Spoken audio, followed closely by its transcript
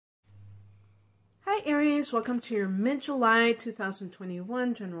Hi Aries, welcome to your mid-July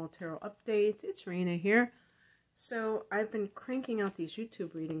 2021 General Tarot Update. It's Rena here. So I've been cranking out these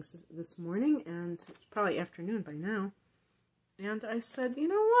YouTube readings this morning, and it's probably afternoon by now. And I said, you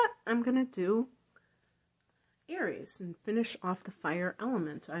know what? I'm going to do Aries and finish off the fire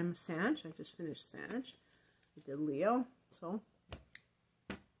element. I'm Sag. I just finished Sag. I did Leo. So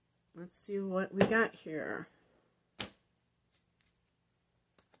let's see what we got here.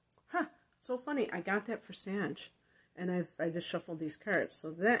 So funny, I got that for Sag, and I just shuffled these cards.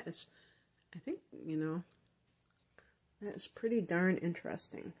 So that is, I think, you know, that is pretty darn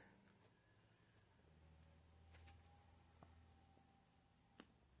interesting.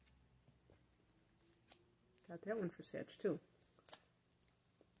 Got that one for Sag too.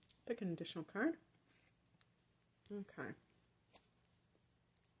 Pick an additional card. Okay.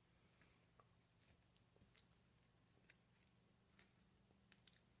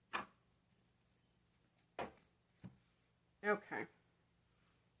 Okay.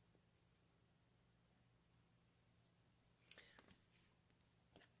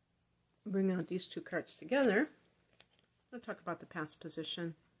 Bring out these two cards together. I'll talk about the past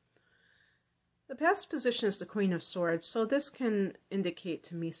position. The past position is the Queen of Swords, so this can indicate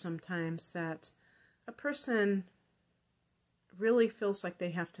to me sometimes that a person really feels like they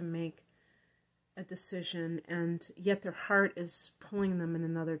have to make a decision, and yet their heart is pulling them in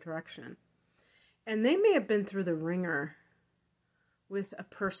another direction. And they may have been through the ringer with a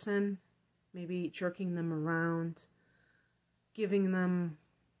person, maybe jerking them around, giving them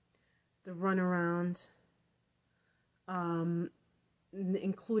the runaround,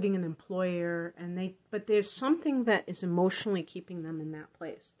 including an employer, but there's something that is emotionally keeping them in that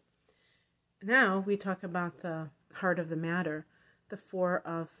place. Now we talk about the heart of the matter, the Four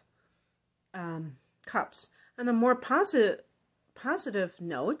of Cups. On a more positive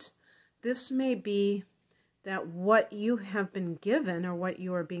note, this may be that what you have been given or what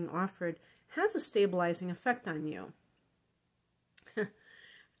you are being offered has a stabilizing effect on you.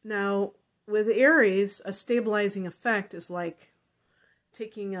 Now, with Aries, a stabilizing effect is like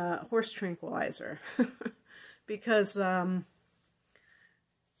taking a horse tranquilizer because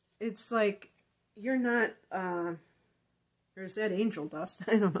it's like you're not, or is that angel dust?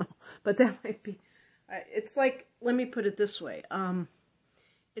 I don't know, but that might be, it's like, let me put it this way.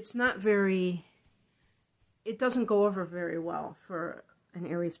 It's not very, it doesn't go over very well for an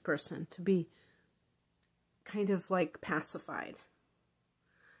Aries person to be kind of like pacified.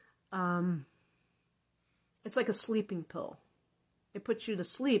 It's like a sleeping pill. It puts you to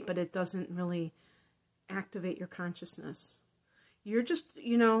sleep, but it doesn't really activate your consciousness. You're just,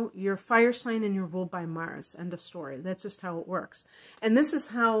 you know, you're a fire sign and you're ruled by Mars. End of story. That's just how it works. And this is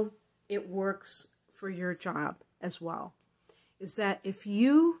how it works for your job as well. Is that if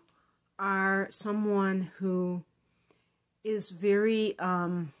you are someone who is very,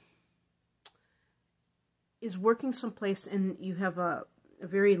 is working someplace and you have a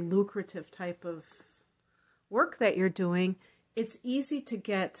very lucrative type of work that you're doing, it's easy to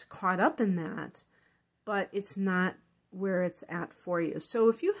get caught up in that, but it's not where it's at for you. So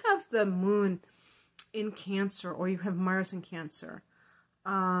if you have the moon in Cancer, or you have Mars in Cancer,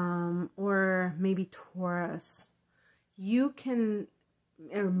 or maybe Taurus, you can,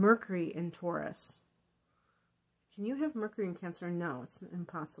 or Mercury in Taurus. Can you have Mercury in Cancer? No, it's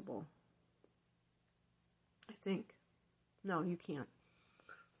impossible. I think. No, you can't.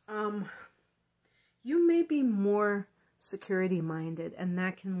 You may be more security-minded, and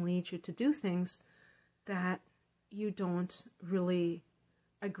that can lead you to do things that you don't really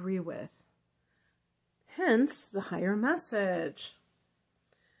agree with. Hence, the higher message,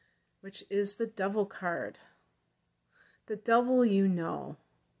 which is the Devil card. The devil you know.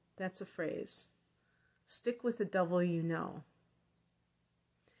 That's a phrase. Stick with the devil you know.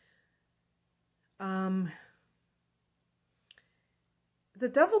 The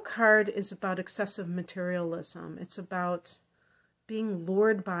Devil card is about excessive materialism. It's about being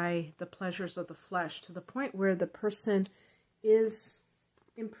lured by the pleasures of the flesh to the point where the person is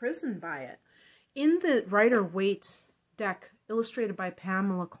imprisoned by it. In the Rider-Waite deck, illustrated by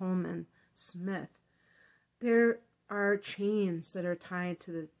Pamela Coleman Smith, there are chains that are tied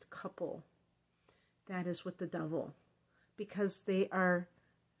to the couple that is with the devil, because they are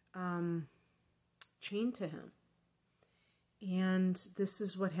chained to him. And this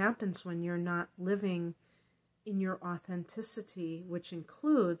is what happens when you're not living in your authenticity, which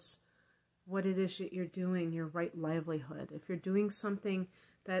includes what it is that you're doing, your right livelihood. If you're doing something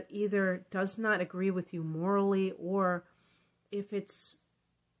that either does not agree with you morally, or if it's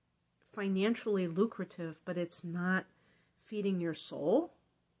financially lucrative, but it's not feeding your soul,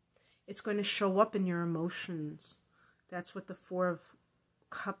 It's going to show up in your emotions. That's what the Four of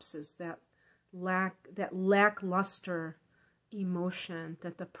Cups is, that lackluster emotion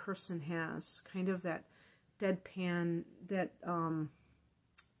that the person has, kind of that deadpan, that,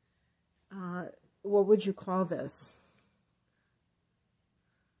 what would you call this?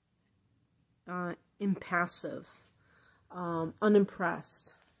 Impassive,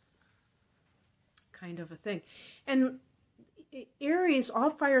 unimpressed kind of a thing. And Aries,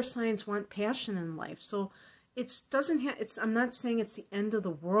 all fire signs want passion in life. So I'm not saying it's the end of the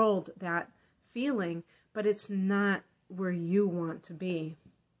world, that feeling, but it's not where you want to be.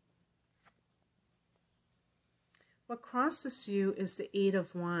 What crosses you is the Eight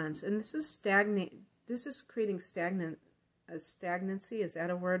of Wands, and this is creating stagnancy, is that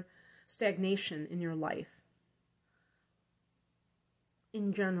a word? Stagnation in your life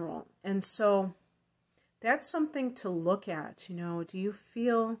in general. And so that's something to look at. You know, do you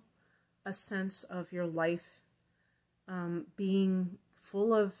feel a sense of your life being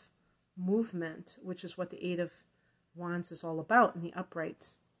full of movement, which is what the Eight of Wands is all about in the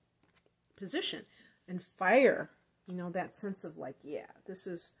upright position? And fire, you know, that sense of like, yeah, this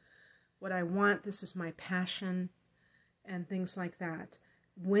is what I want, this is my passion, and things like that.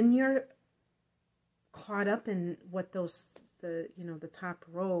 When you're caught up in what the top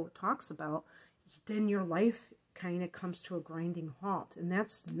row talks about, then your life kind of comes to a grinding halt. And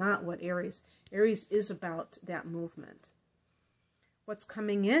that's not what Aries is about, that movement. What's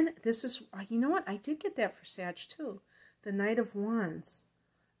coming in, this is, you know what, I did get that for Sag too. The Knight of Wands.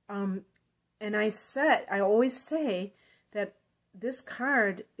 And I always say that this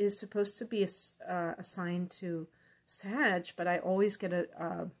card is supposed to be assigned to Sag, but I always get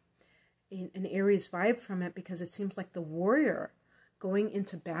an Aries vibe from it, because it seems like the warrior going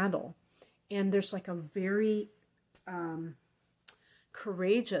into battle. And there's like a very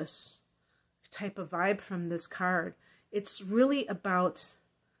courageous type of vibe from this card. It's really about,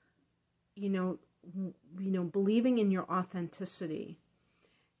 believing in your authenticity.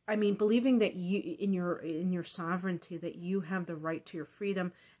 I mean, believing that you, in your sovereignty, that you have the right to your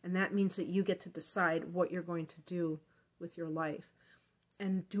freedom, and that means that you get to decide what you're going to do with your life.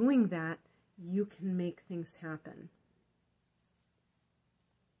 And doing that, you can make things happen.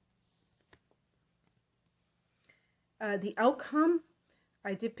 The outcome,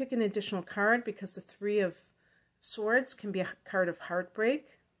 I did pick an additional card because the Three of Swords can be a card of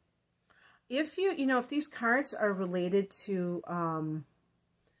heartbreak. If if these cards are related to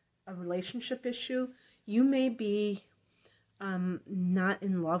a relationship issue, you may be not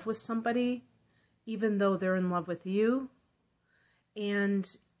in love with somebody, even though they're in love with you.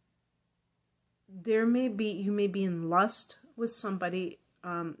 And you may be in lust with somebody.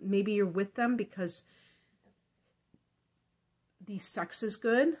 Maybe you're with them because the sex is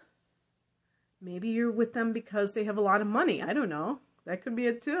good. Maybe you're with them because they have a lot of money. I don't know. That could be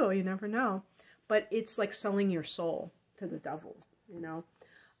it too. You never know. But it's like selling your soul to the devil,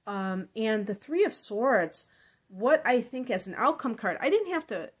 And the Three of Swords, what I think as an outcome card, I didn't have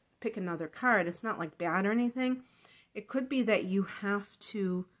to pick another card. It's not like bad or anything. It could be that you have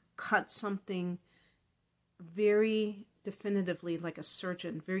to cut something very definitively, like a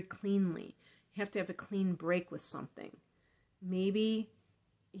surgeon, very cleanly. You have to have a clean break with something. Maybe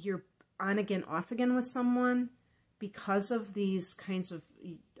you're on again, off again with someone because of these kinds of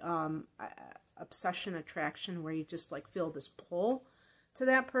obsession, attraction, where you just like feel this pull to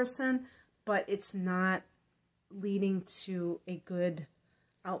that person, but it's not leading to a good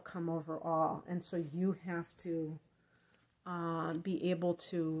outcome overall. And so you have to be able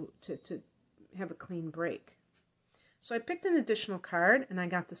to have a clean break. So I picked an additional card, and I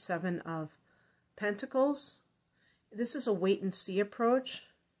got the Seven of Pentacles. This is a wait-and-see approach.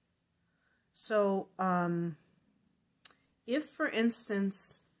 So if, for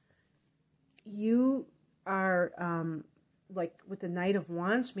instance, you are, like with the Knight of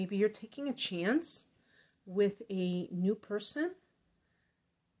Wands, maybe you're taking a chance with a new person,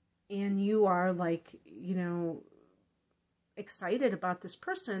 and you are like, excited about this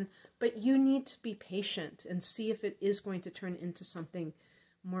person, but you need to be patient and see if it is going to turn into something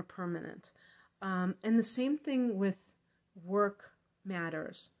more permanent. And the same thing with work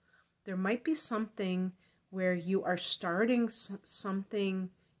matters. There might be something where you are starting something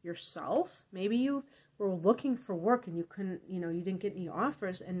yourself. Maybe you were looking for work and you couldn't, you didn't get any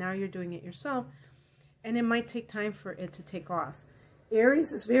offers, and now you're doing it yourself. And it might take time for it to take off.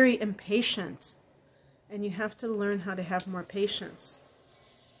 Aries is very impatient, and you have to learn how to have more patience.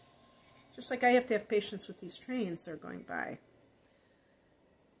 Just like I have to have patience with these trains that are going by.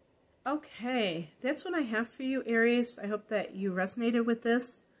 Okay, that's what I have for you, Aries. I hope that you resonated with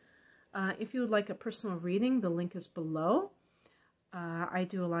this. If you would like a personal reading, the link is below. I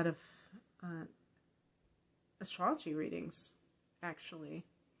do a lot of astrology readings, actually.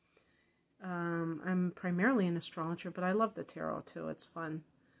 I'm primarily an astrologer, but I love the tarot too. It's fun.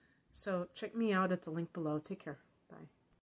 So check me out at the link below. Take care. Bye.